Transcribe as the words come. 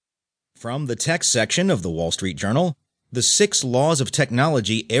From the tech section of the Wall Street Journal, The 6 Laws of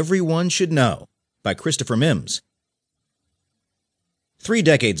Technology Everyone Should Know by Christopher Mims. 3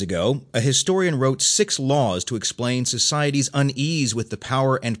 decades ago, a historian wrote 6 laws to explain society's unease with the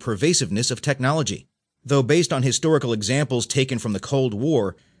power and pervasiveness of technology. Though based on historical examples taken from the Cold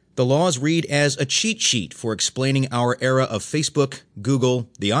War, the laws read as a cheat sheet for explaining our era of Facebook, Google,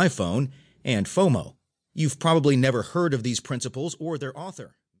 the iPhone, and FOMO. You've probably never heard of these principles or their author.